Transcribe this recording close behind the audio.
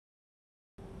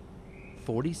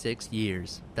46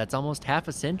 years. That's almost half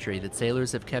a century that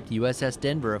sailors have kept USS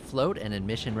Denver afloat and in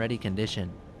mission-ready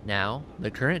condition. Now,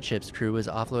 the current ship's crew is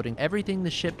offloading everything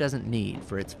the ship doesn't need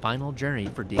for its final journey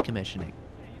for decommissioning.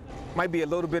 Might be a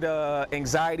little bit of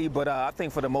anxiety, but I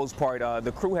think for the most part,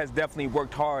 the crew has definitely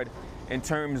worked hard in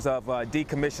terms of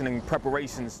decommissioning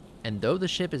preparations. And though the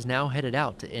ship is now headed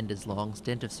out to end its long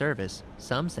stint of service,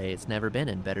 some say it's never been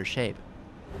in better shape.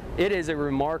 It is a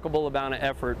remarkable amount of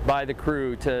effort by the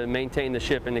crew to maintain the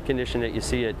ship in the condition that you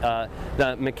see it.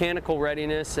 The mechanical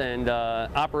readiness and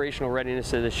operational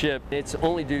readiness of the ship, it's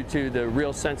only due to the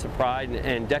real sense of pride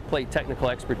and deck plate technical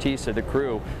expertise of the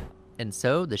crew. And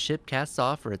so the ship casts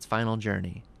off for its final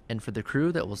journey. And for the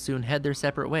crew that will soon head their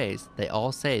separate ways, they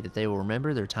all say that they will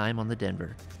remember their time on the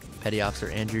Denver. Petty Officer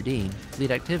Andrew Dean, Fleet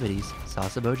Activities,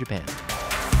 Sasebo, Japan.